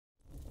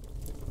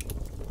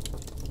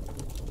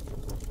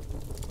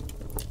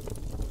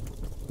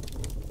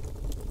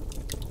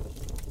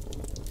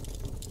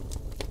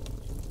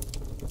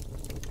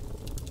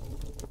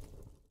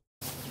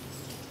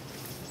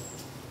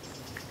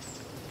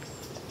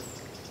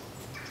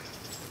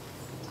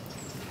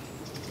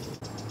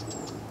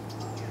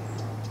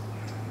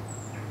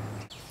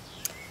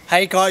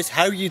Hey guys,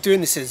 how are you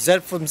doing? This is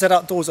Zed from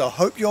Zedoutdoors. I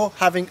hope you're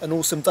having an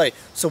awesome day.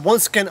 So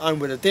once again, I'm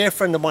with a dear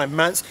friend of mine,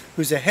 Manse,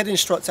 who's a head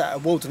instructor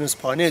at Wilderness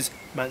Pioneers.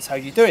 Manse, how are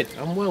you doing?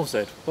 I'm well,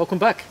 Zed. Welcome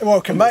back.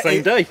 Welcome back.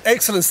 Same day.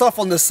 Excellent stuff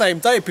on the same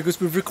day, because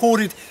we've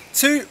recorded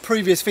 2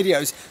 previous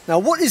videos. Now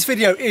what this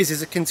video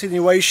is a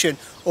continuation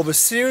of a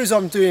series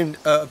I'm doing,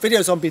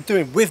 videos I've been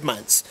doing with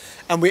Manse.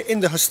 And we're in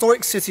the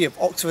historic city of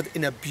Oxford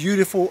in a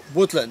beautiful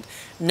woodland.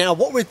 Now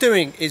what we're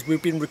doing is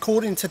we've been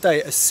recording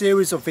today a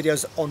series of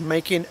videos on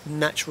making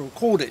natural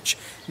cordage.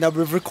 Now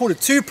we've recorded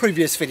 2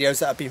 previous videos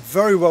that have been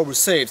very well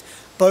received,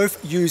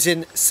 both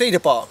using cedar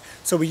bark.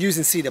 So we're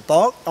using cedar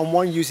bark and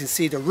one using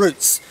cedar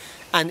roots.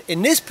 And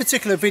in this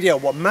particular video,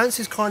 what Manse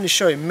is kind of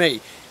showing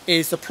me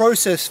is the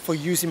process for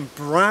using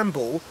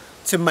bramble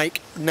to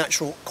make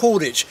natural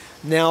cordage.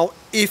 Now,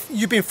 if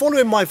you've been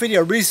following my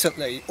video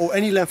recently or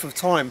any length of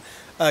time,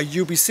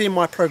 you'll be seeing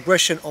my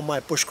progression on my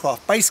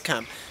Bushcraft base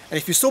camp. And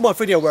if you saw my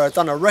video where I've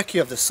done a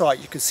recce of the site,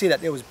 you can see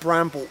that there was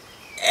bramble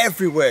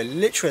everywhere,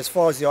 literally as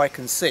far as the eye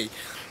can see.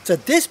 So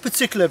this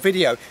particular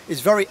video is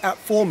very apt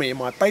for me in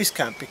my base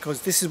camp,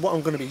 because this is what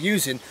I'm going to be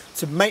using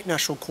to make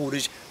natural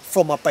cordage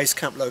from my base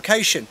camp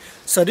location.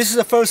 So this is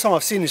the first time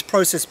I've seen this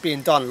process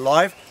being done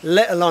live,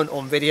 let alone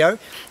on video.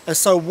 And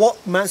so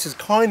what Manse has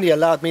kindly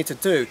allowed me to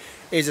do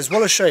is, as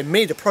well as showing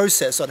me the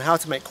process on how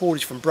to make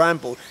cordage from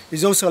bramble,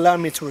 is also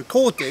allowing me to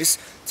record this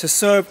to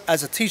serve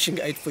as a teaching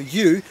aid for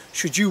you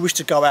should you wish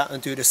to go out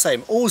and do the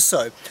same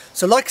also.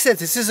 So like I said,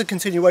 this is a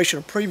continuation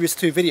of previous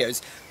 2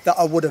 videos that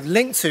I would have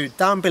linked to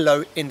down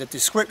below in the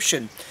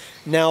description.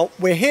 Now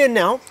we're here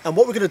now, and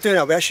what we're going to do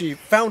now, we actually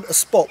found a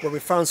spot where we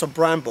found some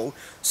bramble.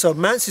 So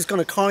Manse is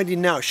going to kindly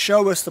now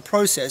show us the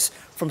process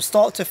from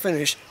start to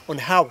finish on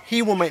how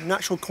he will make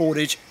natural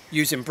cordage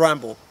using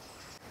bramble.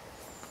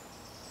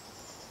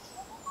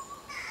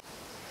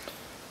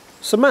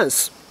 So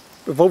Manse,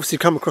 we've obviously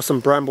come across some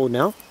bramble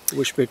now,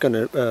 which we're going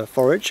to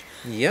forage.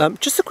 Yeah.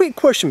 Just a quick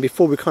question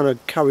before we kind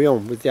of carry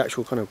on with the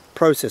actual kind of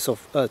process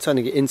of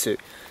turning it into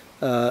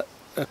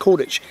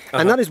cordage.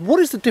 And that is, what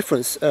is the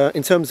difference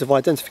in terms of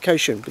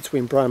identification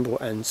between bramble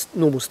and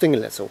normal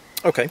stinging nettle?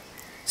 Okay.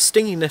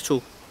 Stinging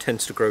nettle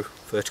tends to grow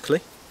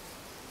vertically.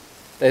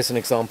 There's an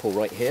example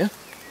right here.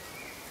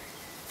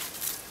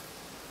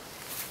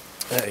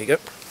 There you go.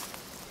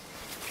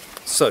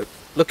 So,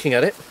 looking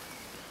at it,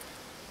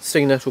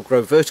 stinging nettle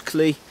grow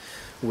vertically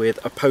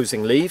with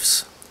opposing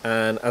leaves,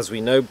 and as we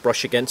know,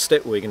 brush against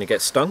it, we're going to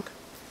get stung.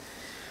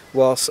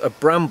 Whilst a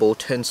bramble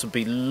tends to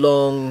be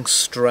long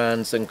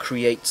strands and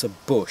creates a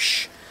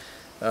bush.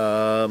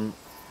 A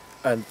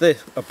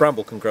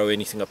bramble can grow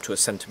anything up to 1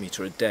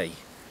 centimetre a day.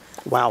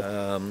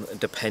 Wow.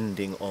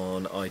 Depending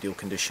on ideal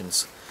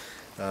conditions.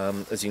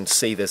 As you can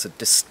see, there's a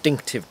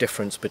distinctive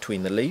difference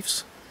between the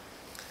leaves.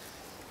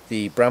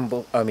 The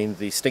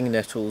stinging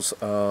nettles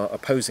are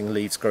opposing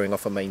leaves growing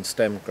off a main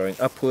stem, growing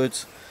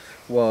upwards,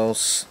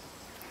 whilst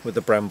with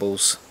the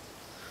brambles,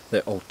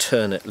 they're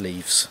alternate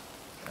leaves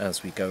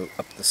as we go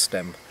up the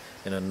stem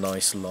in a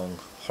nice long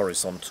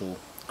horizontal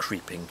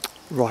creeping.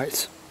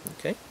 Right.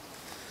 Okay.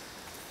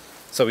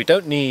 So we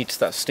don't need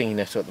that stinging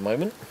nettle at the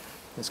moment.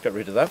 Let's get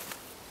rid of that.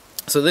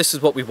 So this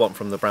is what we want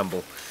from the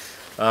bramble.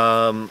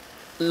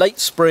 Late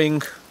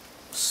spring,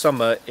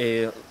 summer,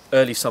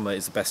 early summer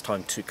is the best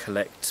time to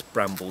collect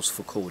brambles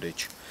for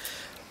cordage.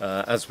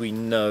 As we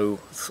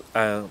know,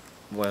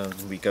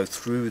 when we go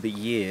through the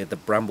year, the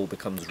bramble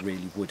becomes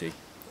really woody,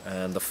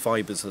 and the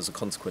fibres as a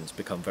consequence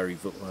become very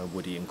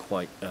woody and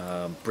quite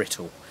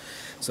brittle.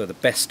 So the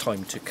best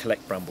time to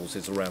collect brambles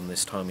is around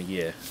this time of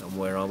year. And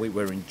where are we?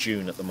 We're in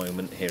June at the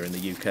moment here in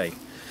the UK.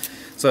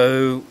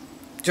 So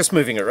just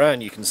moving it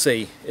around, you can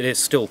see it is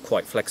still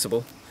quite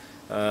flexible,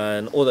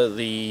 and although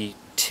the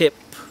tip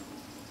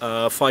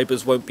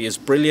fibres won't be as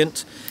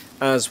brilliant,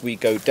 as we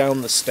go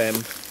down the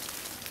stem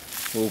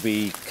we'll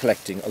be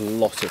collecting a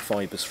lot of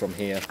fibres from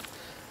here,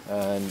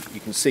 and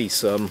you can see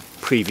some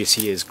previous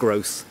year's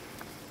growth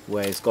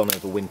where it's gone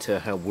over winter,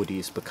 how woody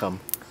it's become,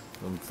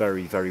 and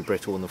very, very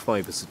brittle, and the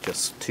fibres are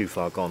just too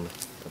far gone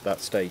at that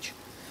stage.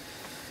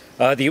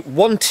 The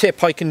one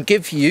tip I can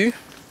give you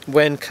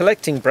when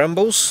collecting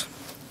brambles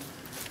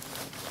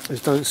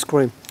is don't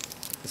scream.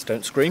 Is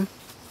don't scream.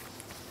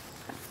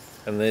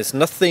 And there's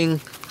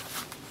nothing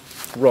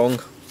wrong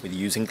with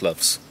using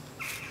gloves.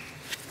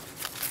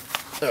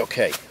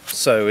 Okay,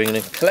 so we're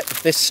going to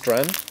collect this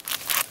strand.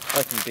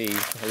 I can be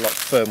a lot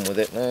firm with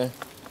it now,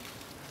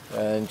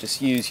 and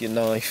just use your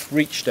knife,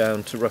 reach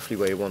down to roughly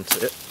where you want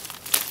it.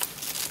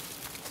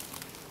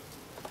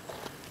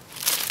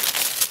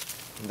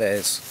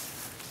 There's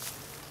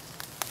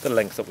the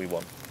length that we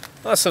want.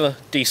 That's a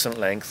decent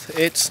length.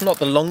 It's not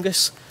the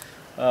longest.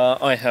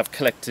 I have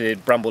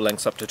collected bramble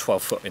lengths up to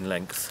 12 foot in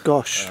length.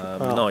 Gosh.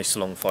 Wow. Nice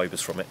long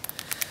fibres from it.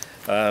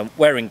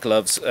 Wearing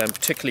gloves,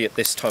 particularly at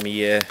this time of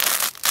year,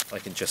 I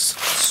can just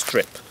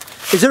strip.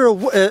 Is there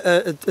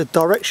a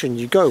direction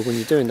you go when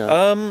you're doing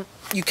that?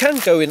 You can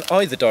go in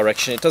either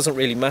direction, it doesn't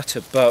really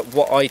matter, but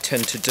what I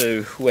tend to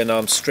do when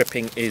I'm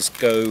stripping is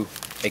go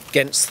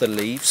against the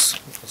leaves.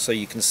 So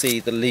you can see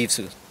the leaves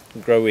are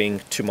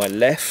growing to my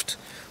left,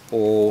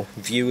 or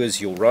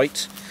viewers, you're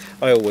right.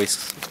 I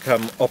always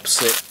come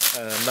opposite,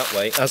 and that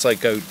way as I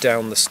go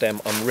down the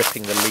stem I'm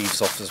ripping the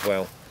leaves off as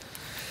well.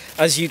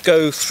 As you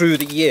go through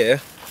the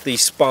year,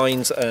 these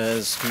spines,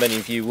 as many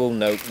of you will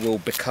know, will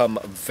become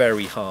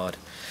very hard.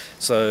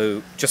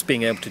 So just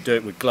being able to do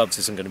it with gloves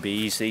isn't going to be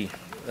easy,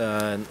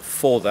 and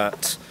for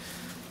that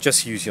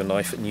just use your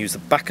knife and use the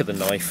back of the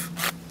knife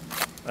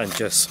and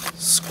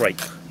just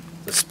scrape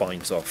the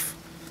spines off,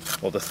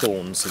 or the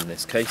thorns in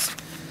this case.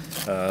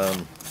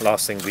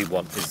 Last thing we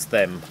want is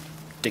them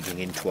digging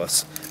into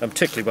us, and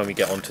particularly when we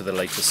get onto the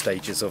later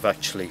stages of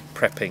actually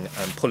prepping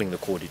and pulling the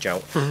cordage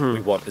out, we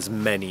want as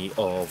many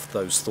of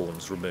those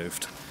thorns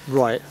removed.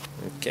 Right.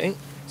 Okay,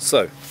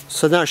 so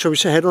now shall we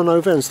head on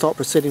over and start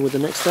proceeding with the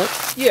next step?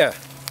 Yeah,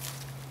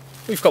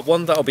 we've got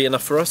one, that'll be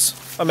enough for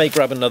us. I may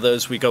grab another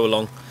as we go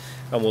along,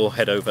 and we'll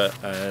head over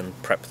and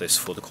prep this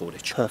for the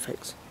cordage.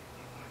 Perfect.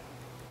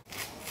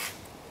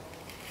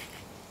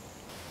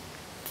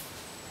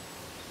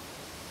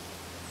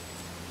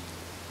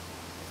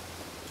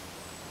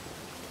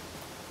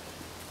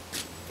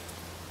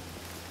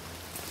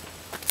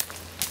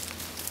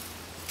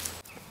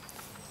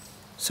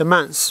 So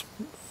Manse,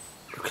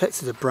 we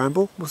collected the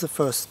bramble. What's the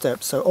first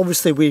step? So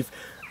obviously we've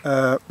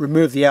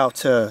removed the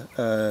outer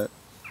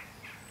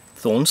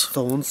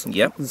thorns.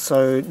 Yep. And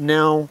so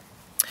now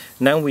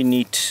we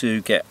need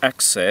to get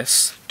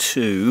access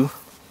to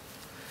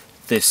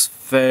this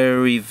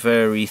very,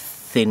 very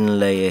thin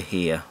layer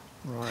here.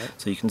 Right.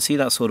 So you can see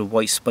that sort of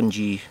white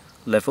spongy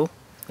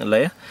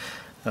layer.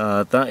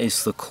 That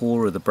is the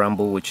core of the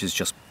bramble, which is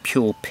just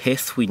pure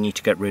pith we need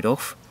to get rid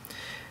of.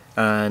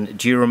 And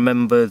do you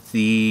remember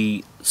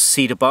the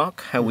cedar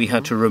bark, how we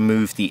had to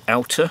remove the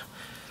outer?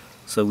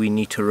 So we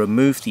need to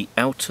remove the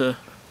outer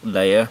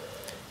layer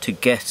to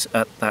get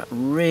at that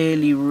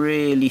really,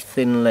 really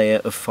thin layer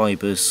of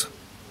fibres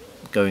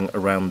going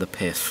around the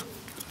pith.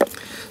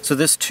 So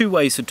there's two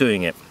ways of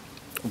doing it.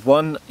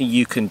 One,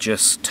 you can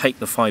just take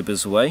the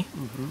fibres away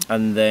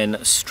and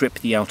then strip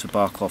the outer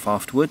bark off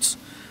afterwards,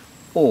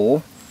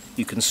 or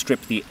you can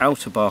strip the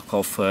outer bark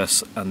off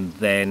first and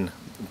then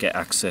get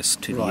access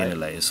to the inner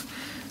layers.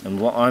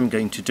 And what I'm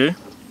going to do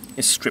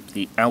is strip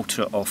the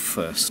outer off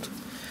first.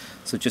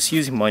 So just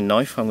using my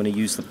knife, I'm going to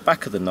use the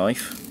back of the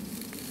knife.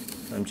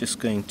 I'm just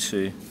going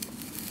to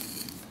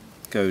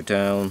go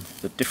down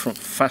the different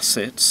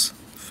faces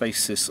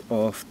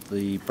of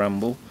the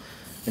bramble,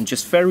 and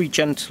just very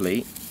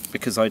gently,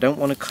 because I don't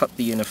want to cut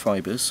the inner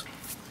fibres,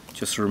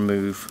 just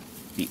remove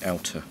the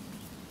outer.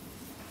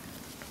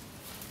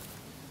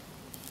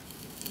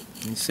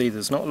 You can see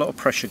there's not a lot of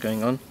pressure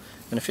going on,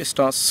 and if it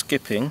starts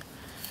skipping,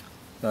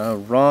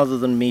 rather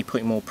than me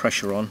putting more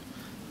pressure on,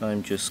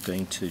 I'm just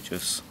going to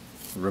just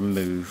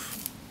remove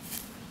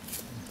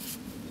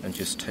and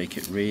just take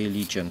it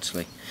really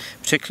gently.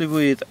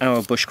 Particularly with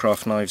our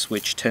bushcraft knives,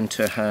 which tend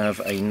to have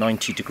a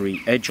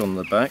 90-degree edge on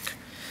the back,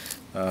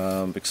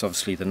 because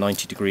obviously the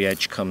 90-degree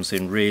edge comes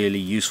in really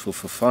useful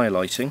for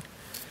firelighting.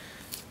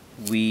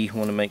 We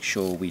want to make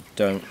sure we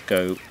don't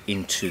go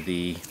into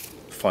the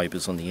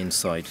fibres on the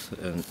inside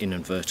and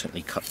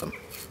inadvertently cut them.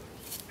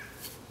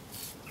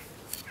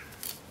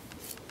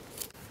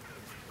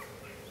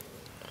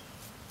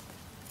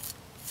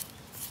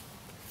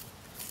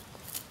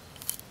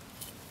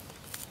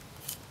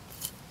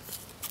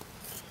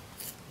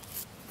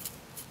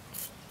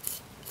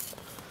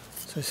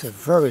 So it's a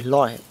very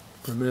light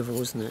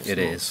removal, isn't it? It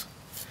is.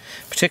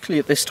 Particularly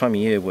at this time of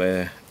year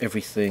where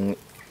everything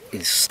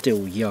is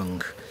still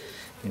young.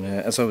 You know,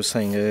 as I was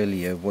saying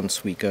earlier,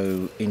 once we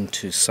go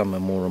into summer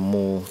more and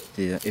more,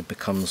 it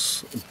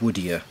becomes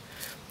woodier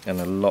and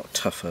a lot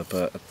tougher.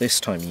 But at this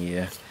time of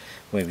year,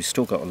 where we've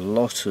still got a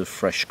lot of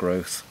fresh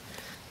growth,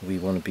 we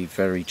want to be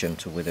very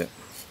gentle with it,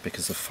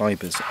 because the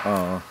fibres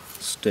are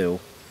still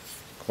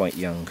quite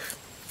young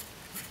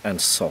and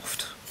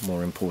soft,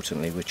 more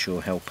importantly, which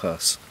will help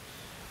us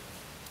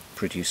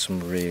produce some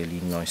really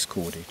nice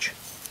cordage.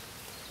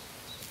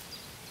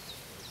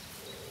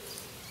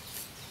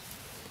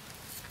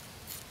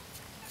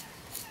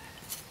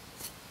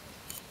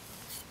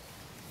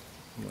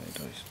 Where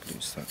did I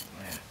lose that?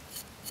 There.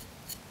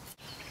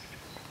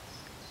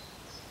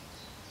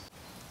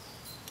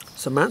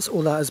 So Manse,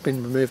 all that has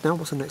been removed now.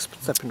 What's the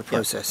next step in the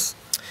process?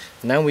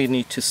 Now we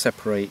need to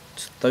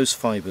separate those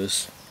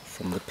fibres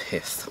from the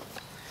pith,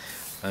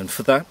 and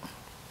for that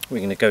we're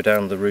going to go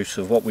down the route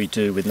of what we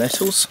do with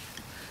nettles.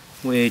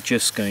 We're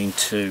just going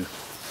to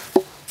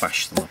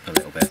bash them up a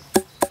little bit.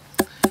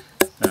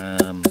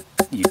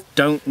 You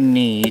don't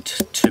need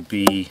to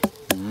be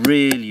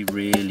really,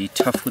 really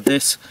tough with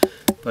this,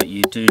 but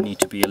you do need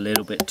to be a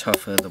little bit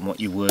tougher than what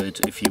you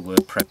would if you were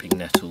prepping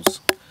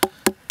nettles.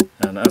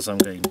 And as I'm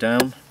going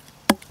down,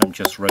 I'm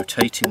just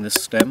rotating the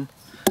stem,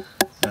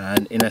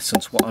 and in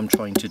essence what I'm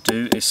trying to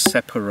do is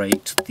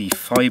separate the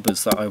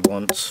fibres that I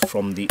want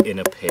from the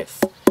inner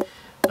pith,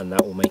 and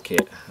that will make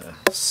it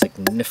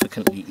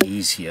significantly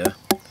easier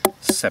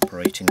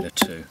separating the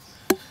two.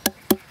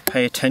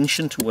 Pay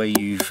attention to where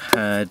you've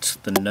had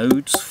the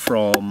nodes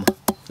from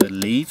the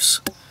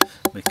leaves,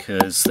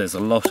 because there's a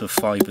lot of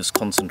fibres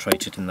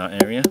concentrated in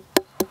that area.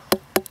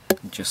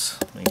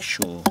 Just make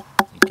sure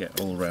you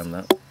get all around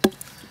that,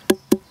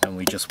 and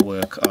we just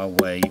work our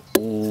way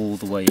all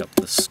the way up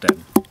the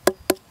stem.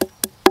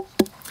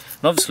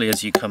 And obviously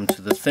as you come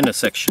to the thinner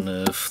section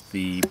of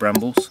the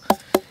brambles,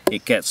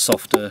 it gets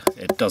softer.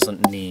 It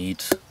doesn't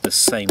need the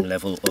same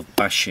level of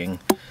bashing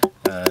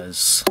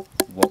as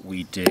what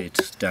we did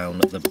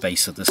down at the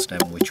base of the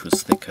stem, which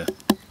was thicker.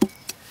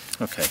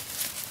 Okay,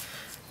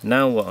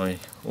 now what I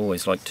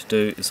always like to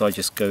do is I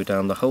just go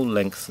down the whole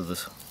length of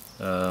the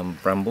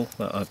bramble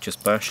that I've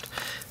just bashed,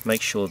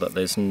 make sure that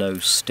there's no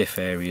stiff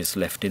areas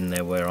left in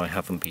there where I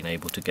haven't been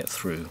able to get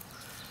through,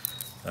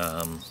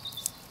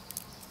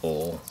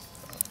 or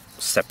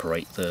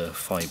separate the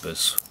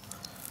fibres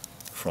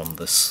from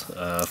this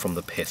from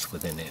the pith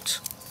within it.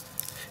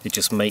 It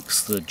just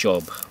makes the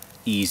job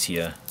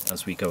easier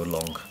as we go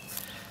along,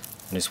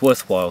 and it's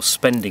worthwhile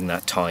spending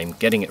that time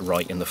getting it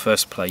right in the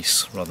first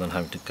place rather than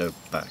having to go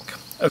back.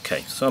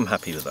 Okay, so I'm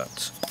happy with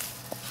that.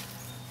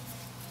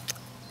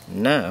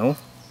 Now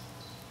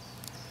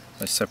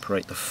I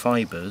separate the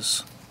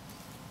fibres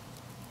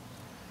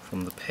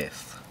from the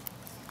pith.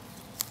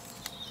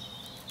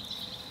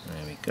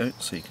 There we go,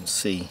 so you can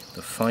see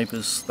the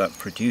fibres that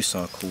produce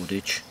our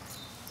cordage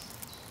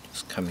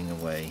just coming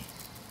away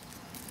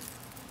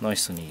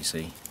nice and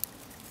easy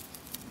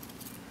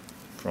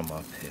from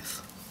our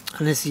pith.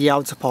 And this is the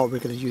outer part we're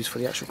going to use for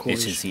the actual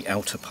cordage? It is the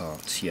outer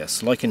part,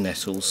 yes. Like in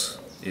nettles,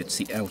 it's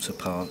the outer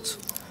part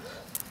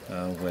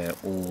where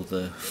all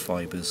the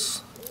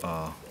fibres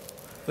are,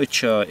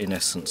 which are in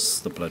essence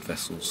the blood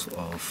vessels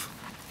of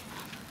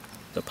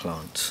the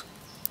plant,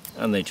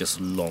 and they're just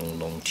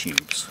long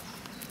tubes.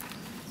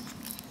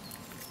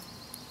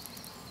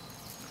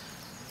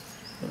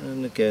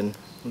 And again,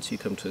 once you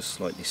come to a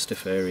slightly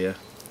stiff area,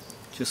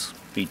 just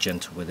be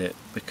gentle with it,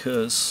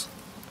 because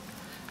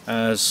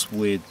as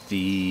with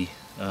the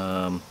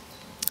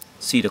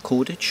cedar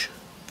cordage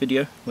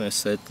video where I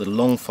said the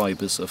long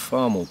fibres are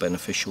far more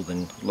beneficial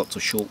than lots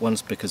of short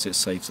ones because it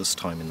saves us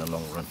time in the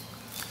long run.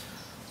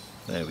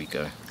 There we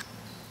go.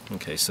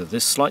 Okay, so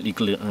this slightly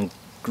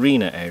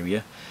greener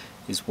area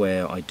is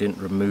where I didn't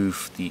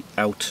remove the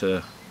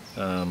outer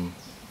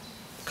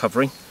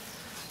covering,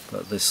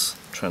 but this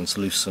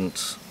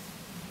translucent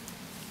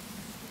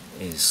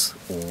is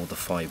all the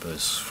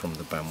fibres from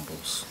the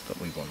brambles that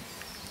we want.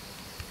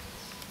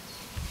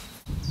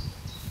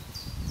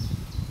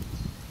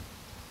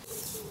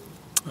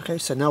 Okay,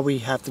 so now we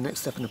have the next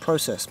step in the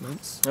process,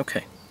 Manse.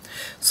 Okay,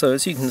 so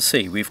as you can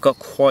see, we've got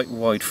quite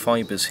wide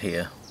fibres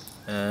here,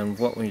 and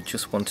what we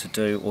just want to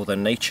do, although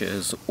nature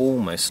has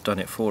almost done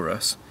it for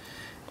us,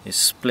 is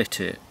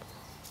split it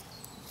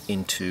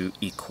into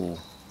equal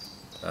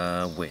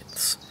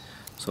widths.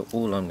 So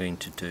all I'm going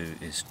to do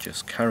is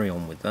just carry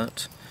on with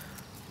that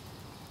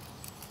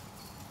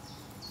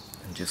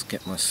and just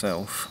get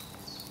myself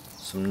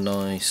some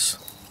nice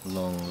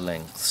long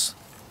lengths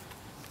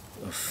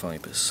of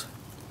fibres.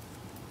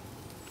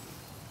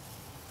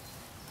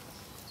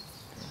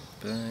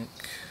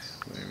 Back,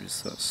 where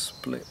is that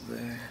split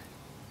there?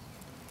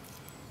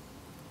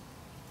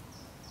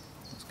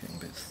 It's getting a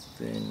bit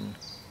thin,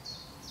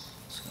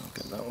 so I'll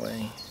go that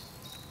way.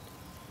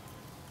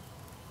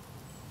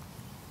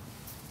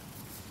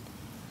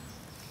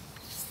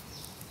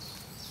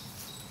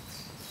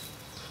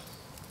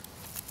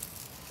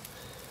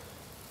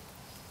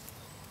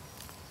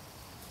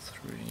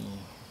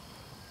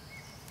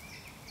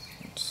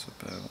 It's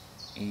about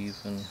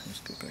even.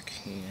 Let's go back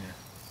here.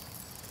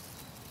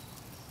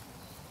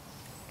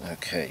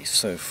 Okay,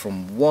 so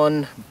from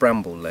one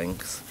bramble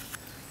length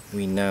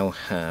we now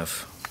have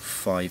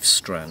 5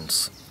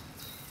 strands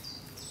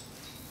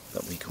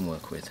that we can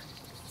work with.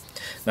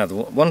 Now the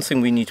one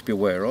thing we need to be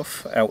aware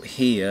of out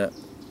here,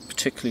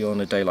 particularly on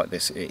a day like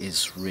this, it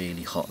is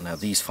really hot now.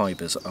 These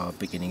fibres are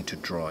beginning to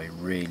dry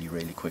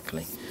really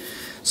quickly.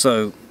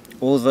 So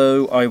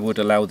although I would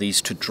allow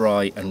these to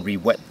dry and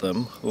re-wet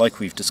them, like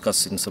we've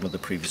discussed in some of the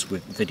previous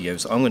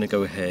videos, I'm going to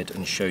go ahead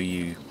and show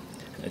you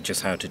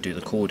just how to do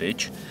the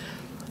cordage.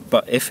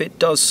 But if it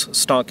does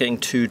start getting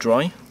too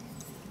dry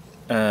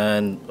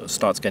and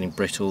starts getting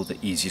brittle, the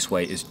easiest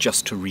way is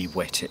just to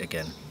re-wet it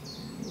again.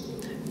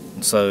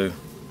 And so,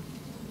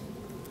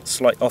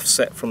 slight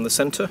offset from the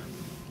centre,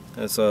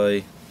 as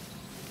I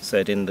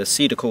said in the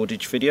cedar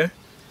cordage video.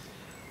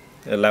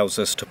 It allows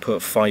us to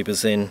put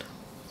fibres in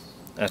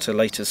at a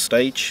later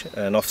stage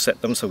and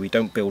offset them so we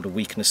don't build a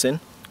weakness in.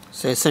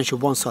 So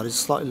essentially one side is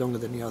slightly longer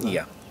than the other?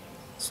 Yeah.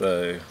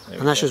 So,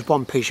 and that's just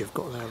one piece you've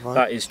got there, right?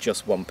 That is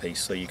just one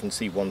piece, so you can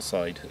see one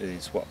side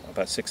is what,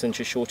 about 6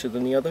 inches shorter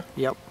than the other?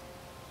 Yep.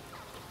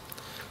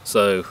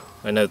 So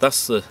I know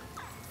that's the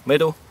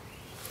middle.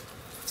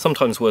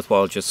 Sometimes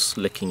worthwhile just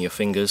licking your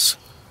fingers,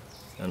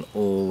 and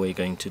all we're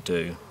going to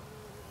do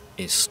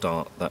is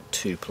start that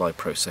 2-ply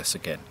process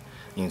again.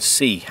 You can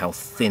see how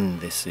thin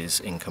this is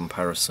in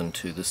comparison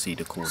to the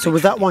cedar cordage. So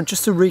with that one,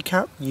 just to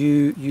recap,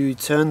 you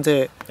turned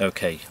it...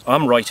 Okay,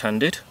 I'm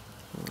right-handed,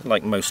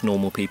 like most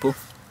normal people.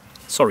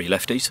 Sorry,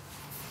 lefties.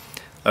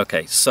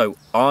 Okay, so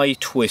I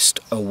twist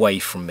away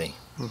from me.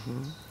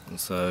 And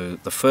so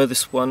the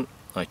furthest one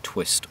I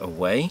twist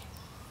away,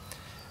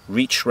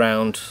 reach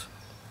round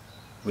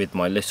with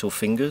my little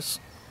fingers,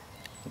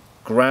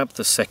 grab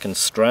the second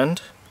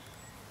strand,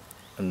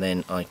 and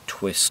then I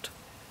twist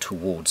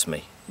towards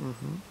me.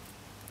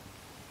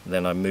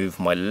 Then I move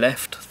my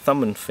left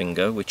thumb and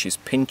finger, which is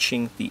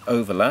pinching the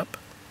overlap,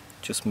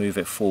 just move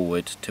it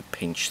forward to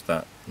pinch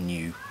that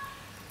new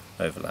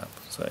overlap.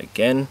 So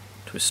again,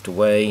 twist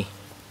away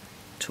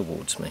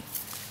towards me,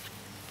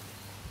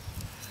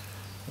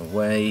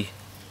 away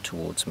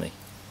towards me,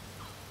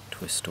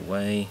 twist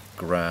away,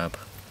 grab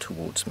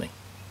towards me,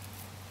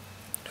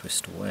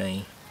 twist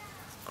away,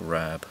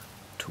 grab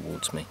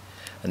towards me.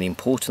 And the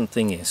important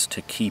thing is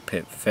to keep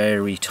it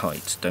very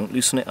tight. Don't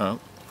loosen it up,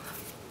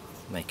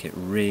 make it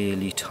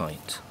really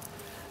tight.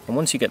 And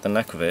once you get the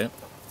knack of it,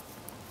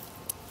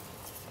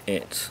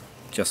 it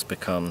just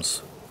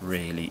becomes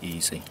really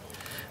easy.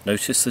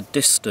 Notice the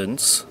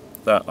distance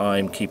that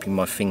I'm keeping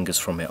my fingers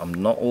from it. I'm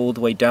not all the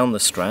way down the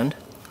strand.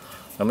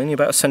 I'm only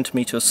about a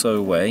centimetre or so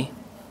away.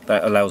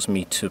 That allows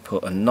me to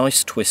put a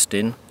nice twist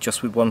in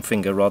just with one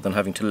finger rather than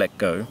having to let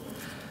go.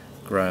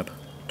 Grab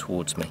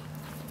towards me.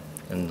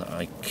 And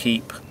I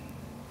keep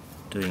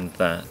doing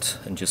that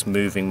and just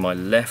moving my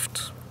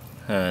left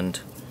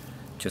hand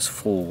just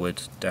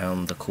forward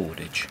down the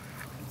cordage.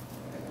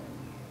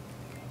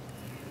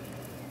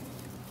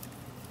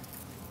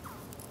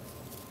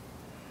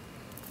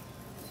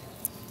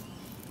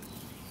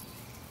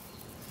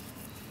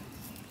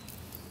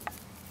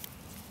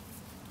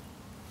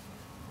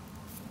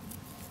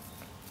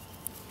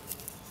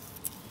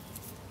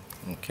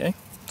 Okay,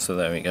 so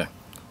there we go.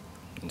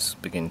 Let's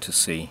begin to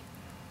see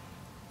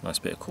a nice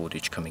bit of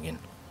cordage coming in.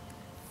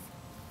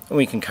 And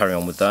we can carry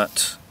on with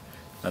that,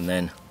 and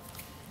then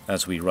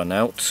as we run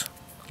out,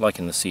 like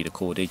in the cedar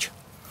cordage,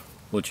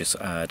 we'll just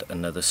add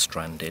another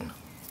strand in.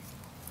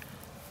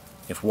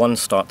 If one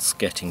starts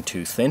getting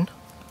too thin,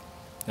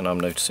 and I'm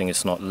noticing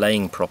it's not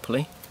laying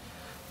properly,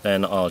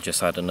 then I'll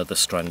just add another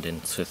strand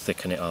in to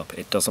thicken it up.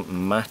 It doesn't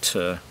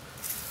matter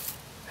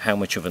how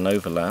much of an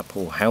overlap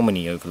or how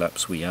many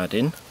overlaps we add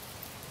in,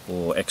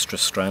 or extra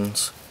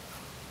strands,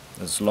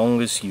 as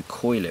long as you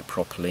coil it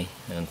properly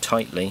and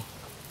tightly,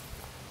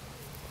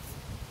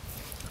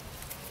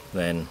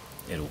 then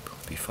it'll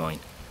be fine.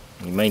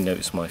 You may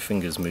notice my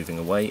fingers moving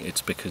away.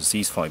 It's because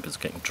these fibres are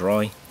getting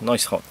dry.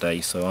 Nice hot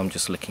day, so I'm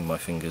just licking my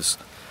fingers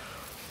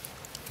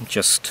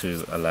just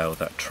to allow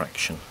that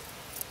traction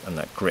and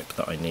that grip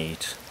that I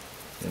need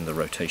in the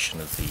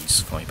rotation of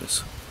these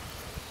fibres.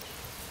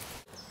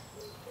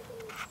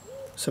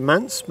 So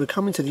Manse, we're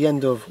coming to the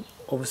end of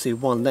obviously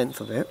one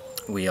length of it.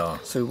 We are.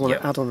 So we want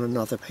to add on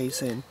another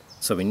piece in.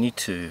 So we need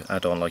to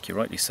add on, like you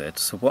rightly said.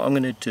 So what I'm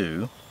going to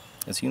do,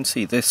 as you can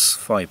see, this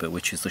fibre,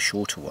 which is the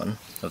shorter one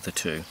of the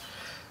two,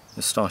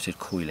 has started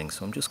coiling.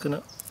 So I'm just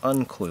going to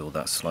uncoil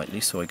that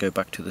slightly so I go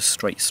back to the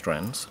straight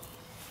strands.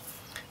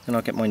 And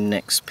I'll get my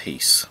next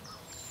piece.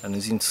 And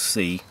as you can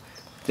see,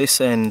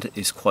 this end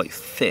is quite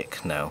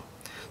thick now.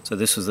 So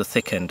this was the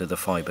thick end of the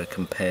fibre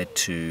compared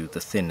to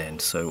the thin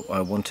end. So I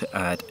want to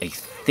add a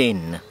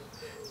thin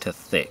to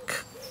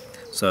thick.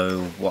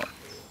 So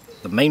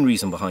the main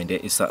reason behind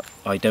it is that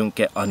I don't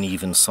get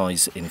uneven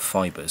size in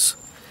fibres.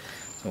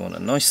 So I want a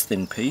nice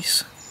thin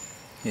piece.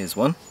 Here's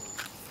one.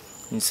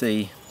 You can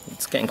see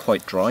it's getting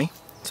quite dry,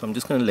 so I'm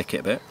just going to lick it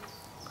a bit.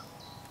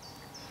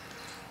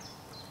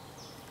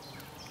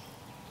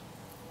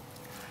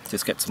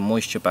 Just get some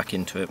moisture back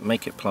into it,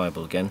 make it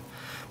pliable again.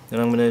 Then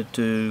I'm going to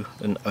do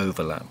an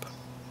overlap.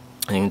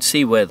 And you can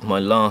see where my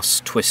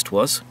last twist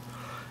was.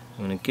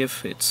 I'm going to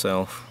give it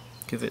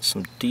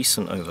some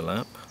decent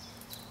overlap.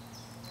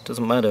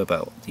 Doesn't matter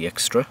about the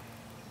extra.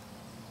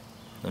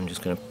 I'm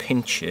just going to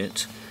pinch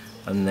it,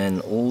 and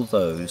then all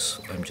those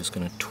I'm just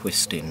going to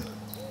twist in.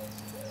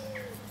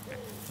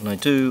 And I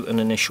do an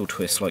initial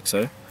twist like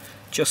so,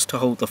 just to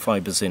hold the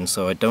fibres in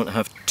so I don't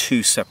have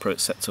two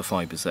separate sets of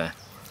fibres there.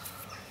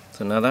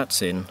 So now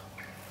that's in,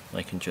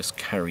 I can just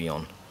carry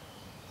on.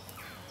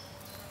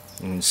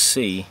 You can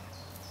see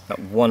that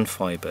one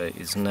fibre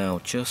is now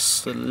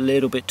just a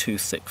little bit too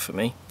thick for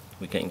me.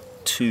 We're getting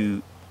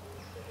two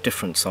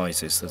different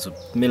sizes. There's a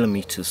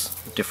millimetres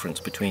difference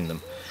between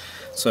them.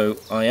 So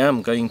I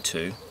am going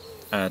to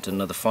add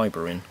another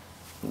fibre in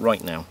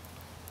right now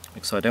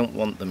because I don't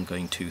want them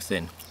going too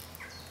thin.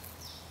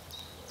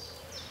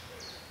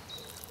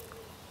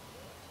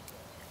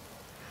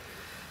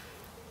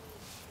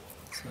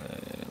 So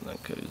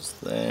that goes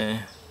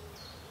there.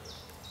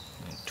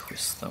 And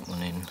twist that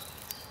one in.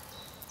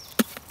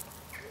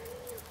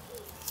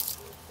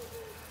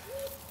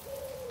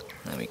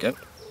 There we go.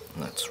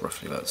 And that's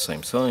roughly about the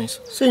same size.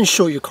 So in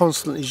short, you're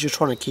constantly just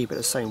trying to keep it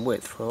the same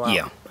width throughout,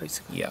 yeah,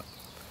 basically. Yeah.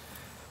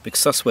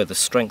 Because that's where the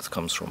strength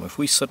comes from. If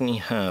we suddenly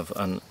have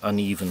an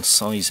uneven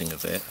sizing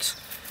of it,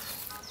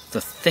 the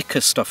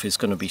thicker stuff is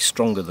going to be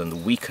stronger than the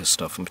weaker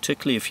stuff, and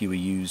particularly if you were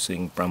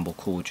using Bramble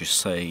Cordage,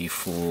 say,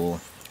 for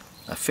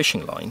a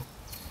fishing line,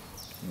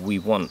 we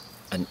want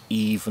an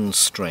even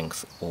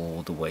strength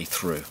all the way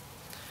through.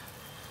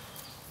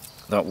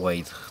 That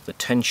way the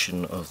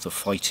tension of the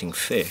fighting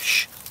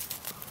fish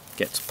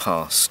gets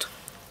passed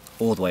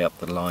all the way up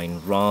the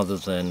line, rather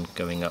than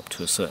going up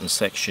to a certain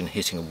section,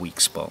 hitting a weak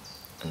spot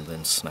and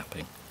then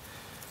snapping.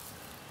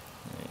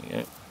 There you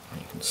go.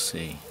 You can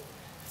see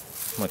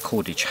my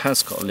cordage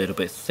has got a little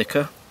bit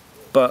thicker,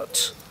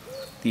 but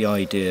the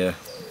idea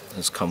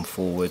has come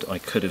forward. I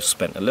could have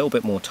spent a little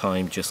bit more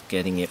time just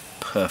getting it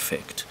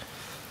perfect,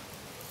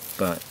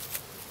 but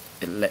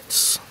it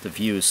lets the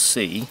viewers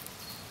see,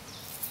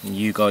 and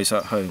you guys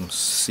at home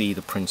see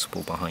the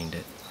principle behind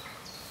it.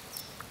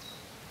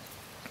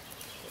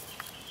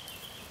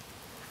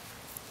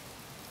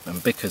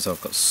 And because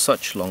I've got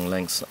such long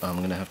lengths,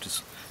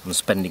 I'm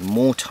spending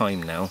more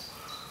time now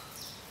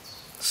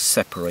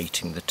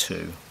separating the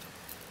two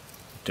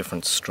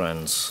different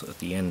strands at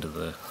the end of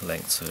the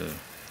length, so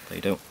they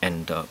don't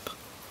end up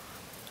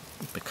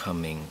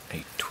becoming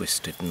a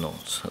twisted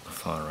knot at the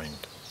far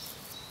end.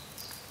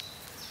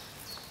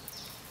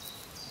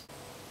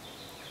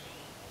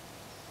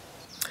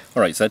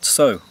 Alright Zed,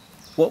 so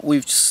what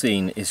we've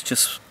seen is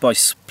just by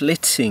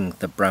splitting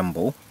the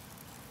bramble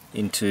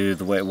into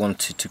the way I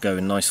wanted to go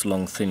in nice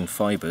long thin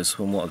fibres,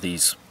 and what are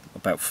these,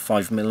 about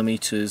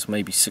 5mm,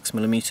 maybe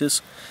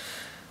 6mm,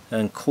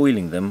 and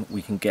coiling them,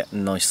 we can get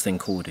nice thin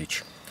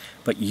cordage.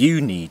 But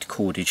you need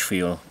cordage for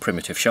your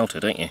primitive shelter,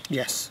 don't you?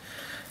 Yes.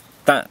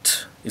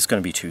 That is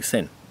going to be too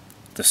thin.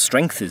 The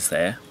strength is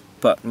there,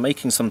 but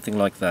making something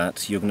like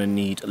that, you're going to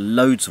need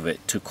loads of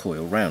it to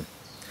coil round.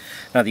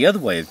 Now the other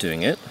way of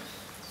doing it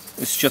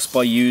is just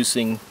by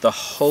using the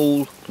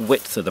whole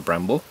width of the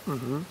bramble,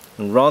 and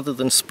rather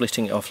than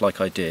splitting it off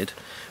like I did,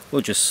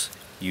 we'll just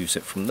use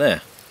it from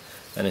there.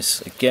 And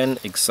it's again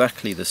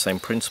exactly the same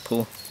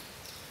principle,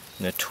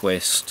 in a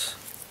twist,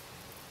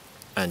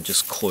 and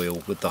just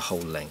coil with the whole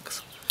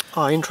length.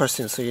 Oh,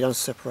 interesting, so you don't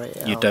separate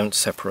it out. You don't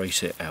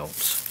separate it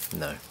out,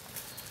 no.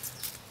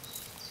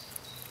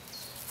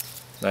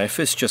 Now if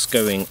it's just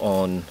going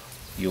on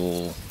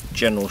your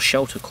general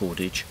shelter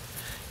cordage,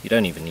 you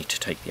don't even need to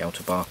take the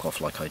outer bark off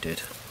like I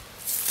did.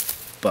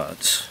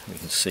 But we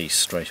can see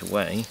straight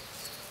away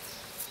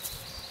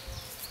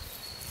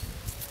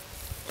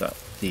that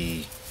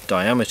the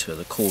diameter of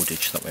the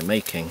cordage that we're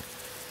making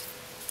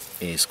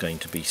is going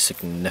to be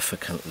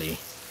significantly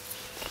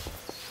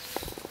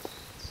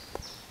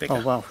bigger.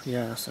 Oh wow,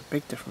 yeah, that's a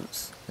big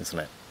difference, isn't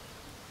it?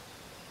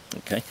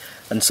 Okay,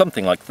 and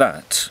something like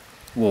that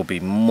will be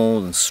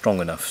more than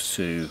strong enough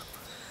to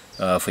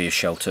for your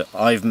shelter.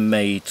 I've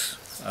made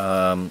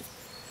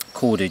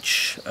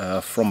cordage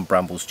from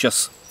brambles,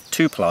 just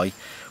 2-ply,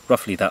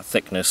 roughly that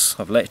thickness.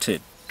 I've let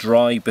it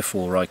dry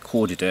before I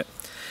corded it,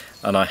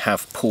 and I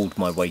have pulled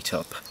my weight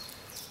up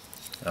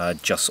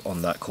just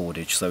on that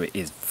cordage, so it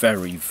is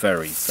very,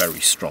 very, very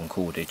strong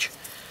cordage.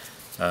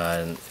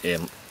 And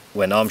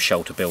when I'm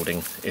shelter building,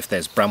 if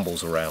there's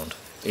brambles around,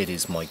 it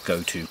is my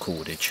go-to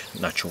cordage,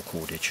 natural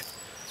cordage,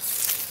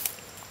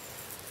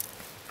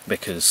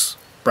 because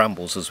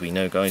brambles, as we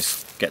know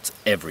guys, gets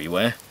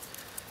everywhere,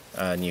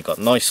 and you've got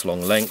nice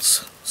long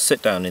lengths.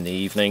 Sit down in the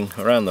evening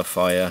around the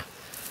fire,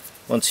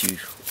 once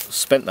you've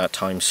spent that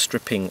time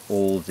stripping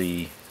all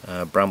the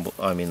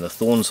the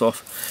thorns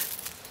off,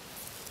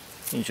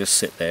 you just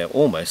sit there.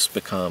 Almost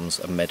becomes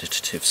a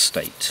meditative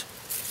state.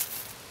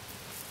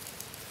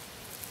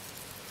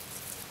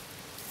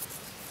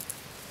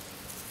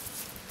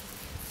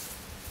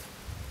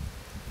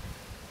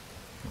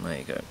 There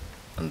you go,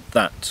 and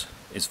that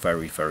is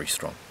very, very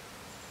strong.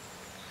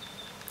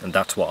 And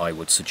that's what I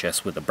would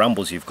suggest with the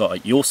brambles you've got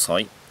at your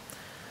site.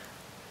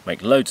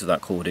 Make loads of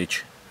that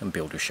cordage and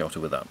build your shelter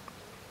with that.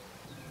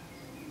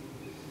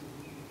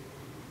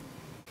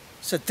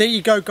 So there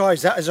you go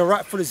guys, that is a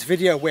wrap for this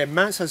video where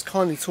Manse has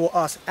kindly taught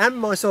us, and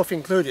myself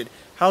included,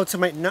 how to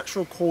make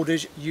natural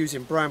cordage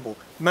using bramble.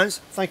 Manse,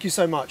 thank you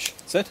so much.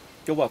 Sid,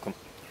 you're welcome.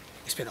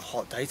 It's been a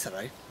hot day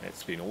today.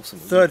 It's been awesome.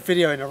 Third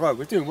video in a row,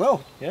 we're doing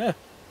well. Yeah,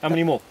 how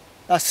many more?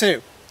 That's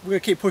it. We're going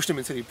to keep pushing him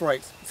until he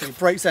breaks. Until he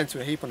breaks down to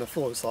a heap on the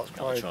floor and starts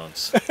crying. Not a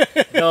chance.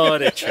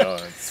 Not a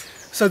chance.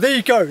 So there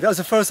you go. That was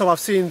the first time I've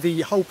seen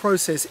the whole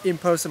process in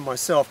person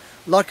myself.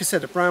 Like I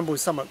said, the bramble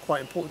is somewhat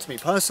quite important to me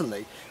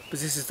personally,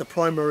 because this is the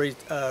primary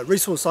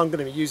resource I'm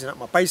going to be using at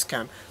my base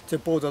camp to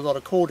board a lot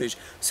of cordage.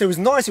 So it was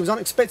nice, it was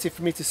unexpected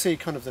for me to see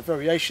kind of the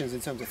variations in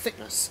terms of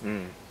thickness.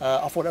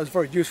 I thought that was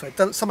very useful.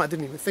 Something I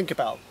didn't even think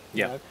about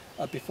you know,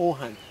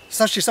 beforehand.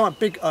 It's actually something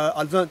big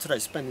I learned today,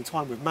 spending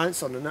time with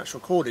Manse on the natural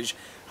cordage,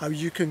 how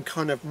you can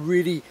kind of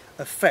really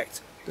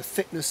affect the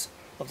thickness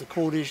of the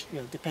cordage, you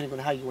know, depending on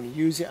how you want to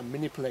use it and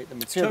manipulate the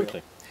material.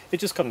 Totally. It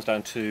just comes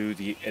down to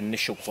the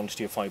initial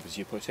quantity of fibres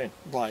you put in.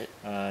 Right.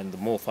 And the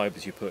more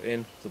fibres you put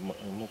in, the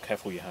more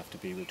careful you have to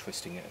be with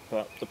twisting it.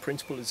 But the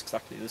principle is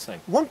exactly the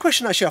same. One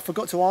question actually I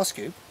forgot to ask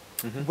you.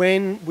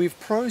 When we've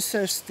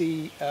processed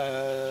the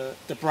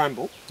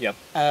bramble,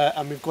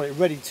 and we've got it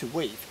ready to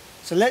weave,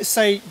 so let's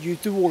say you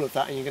do all of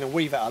that and you're going to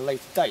weave at a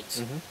later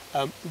date,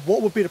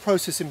 what would be the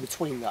process in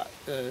between that?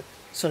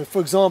 So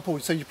for example,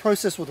 so you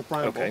process all the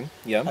bramble,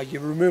 you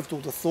removed all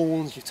the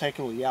thorns, you've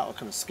taken all the outer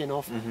kind of skin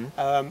off,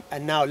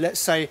 and now let's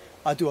say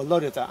I do a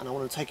load of that and I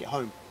want to take it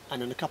home.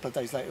 and then a couple of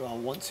days later I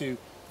want to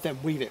then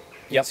weave it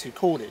Yep. into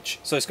cordage.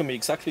 So it's going to be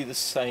exactly the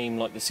same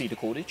like the cedar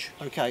cordage,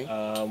 Okay.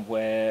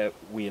 where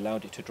we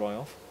allowed it to dry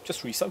off.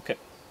 Just re-soak it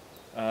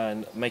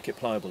and make it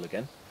pliable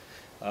again,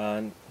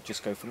 and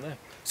just go from there.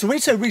 So when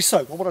you say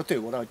re-soak, what would I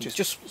do? Would I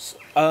just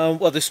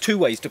Well, there's two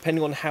ways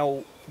depending on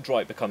how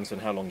dry it becomes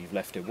and how long you've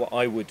left it. What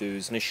I would do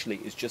is initially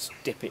is just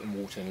dip it in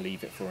water and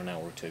leave it for an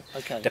hour or two.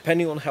 Okay.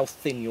 Depending on how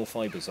thin your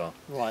fibres are.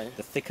 Right.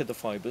 The thicker the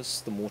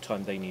fibres, the more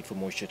time they need for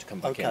moisture to come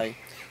back in. Okay.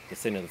 The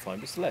thinner the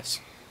fibres, the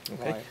less.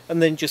 Okay. Right.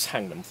 And then just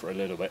hang them for a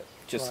little bit.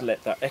 Just Right.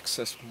 let that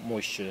excess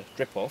moisture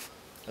drip off,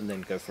 and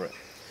then go for it.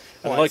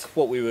 And Right. like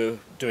what we were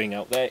doing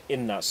out there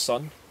in that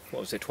sun, what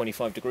was it,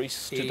 25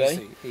 degrees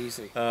today?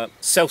 Easy.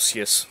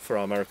 Celsius for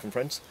our American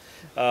friends.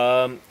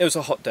 It was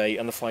a hot day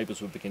and the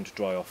fibres would begin to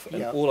dry off, and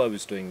Yeah. all I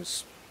was doing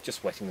was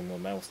just wetting them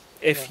in my mouth.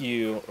 If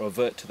you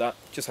revert to that,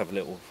 just have a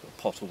little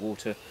pot of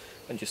water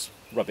and just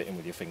rub it in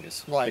with your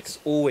fingers. Right. Because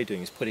all we're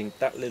doing is putting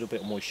that little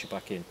bit of moisture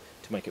back in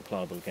to make it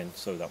pliable again,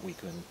 so that we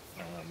can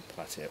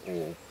plait it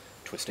or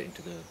twist it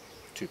into the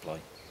 2-ply.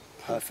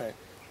 Perfect.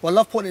 Well, I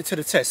love putting it to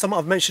the test. Something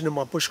I've mentioned in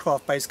my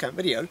Bushcraft base camp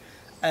video,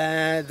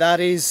 that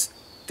is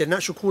the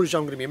natural cordage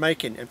I'm going to be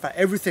making. In fact,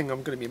 everything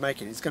I'm going to be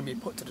making is going to be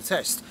put to the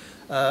test.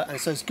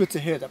 And so it's good to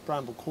hear that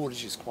Bramble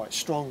cordage is quite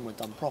strong when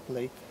done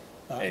properly.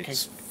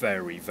 It's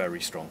very,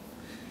 very strong.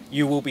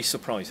 You will be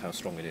surprised how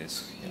strong it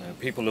is. You know,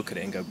 people look at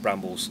it and go,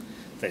 Brambles,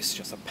 there's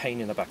just a pain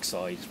in the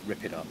backside,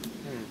 rip it up.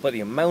 But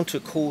the amount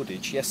of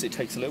cordage, yes, it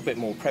takes a little bit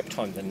more prep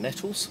time than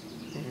nettles,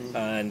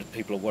 and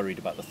people are worried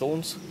about the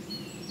thorns.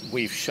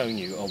 We've shown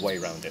you a way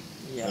around it.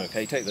 Yeah.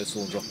 Okay, take those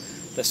thorns off.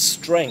 The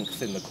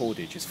strength in the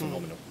cordage is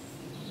phenomenal.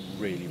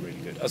 Really, really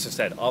good. As I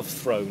said, I've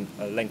thrown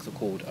a length of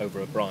cord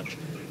over a branch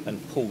and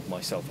pulled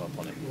myself up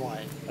on it.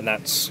 Right. And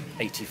that's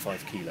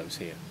 85 kilos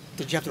here.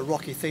 Did you have the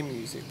Rocky theme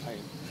music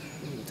playing?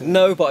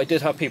 No, but I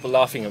did have people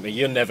laughing at me.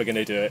 You're never going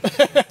to do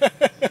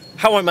it.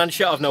 How I managed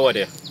it, I've no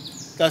idea.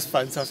 That's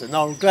fantastic.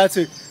 No, I'm glad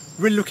to.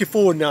 Really looking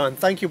forward now, and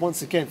thank you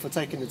once again for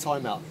taking the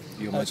time out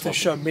You're most to welcome.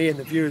 show me and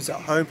the viewers at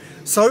home.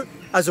 So,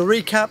 as a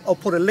recap, I'll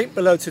put a link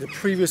below to the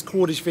previous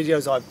cordage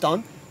videos I've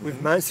done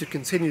with Manse to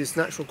continue this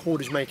natural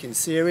cordage making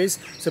series.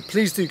 So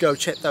please do go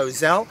check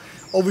those out.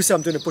 Obviously,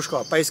 I'm doing a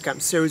Bushcraft base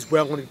camp series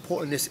where I'm going to be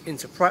putting this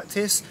into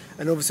practice,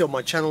 and obviously on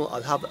my channel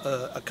I'll have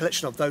a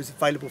collection of those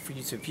available for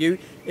you to view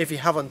if you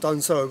haven't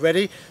done so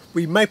already.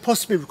 We may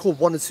possibly record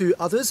 1 or 2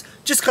 others,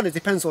 just kind of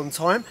depends on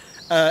time.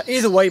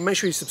 Either way, make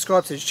sure you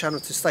subscribe to this channel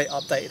to stay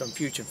updated on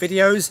future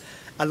videos.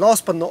 And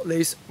last but not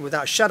least,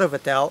 without a shadow of a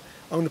doubt,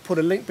 I'm going to put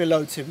a link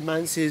below to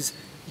Manse's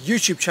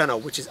YouTube channel,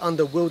 which is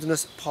under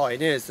Wilderness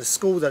Pioneers, the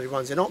school that he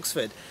runs in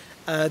Oxford.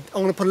 I'm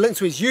going to put a link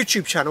to his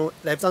YouTube channel.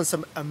 They've done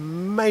some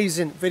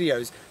amazing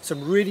videos,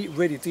 some really,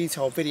 really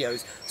detailed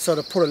videos. So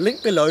I'll put a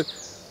link below.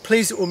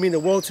 Please, it will mean the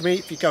world to me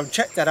if you go and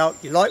check that out.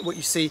 You like what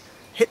you see,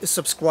 hit the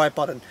subscribe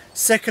button.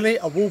 Secondly,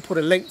 I will put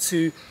a link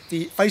to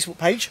the Facebook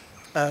page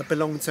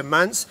belonging to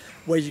Manse,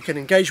 where you can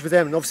engage with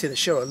them, and obviously they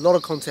share a lot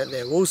of content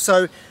there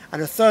also.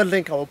 And a third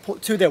link I will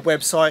put to their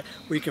website,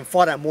 where you can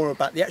find out more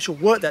about the actual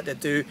work that they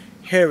do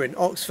here in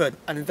Oxford.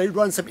 And they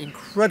run some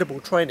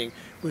incredible training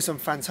with some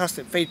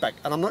fantastic feedback,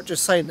 and I'm not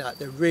just saying that,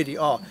 they really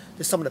are.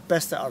 They're some of the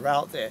best that are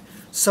out there.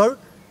 So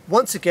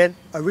once again,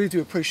 I really do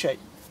appreciate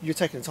you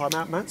taking the time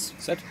out, Manse.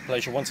 Said,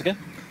 pleasure once again.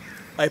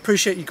 I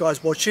appreciate you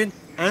guys watching,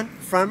 and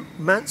from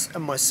Manse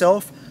and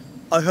myself,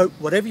 I hope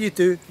whatever you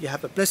do, you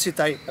have a blessed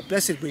day, a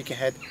blessed week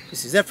ahead.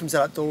 This is Zev from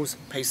Zedoutdoors.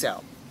 Peace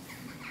out.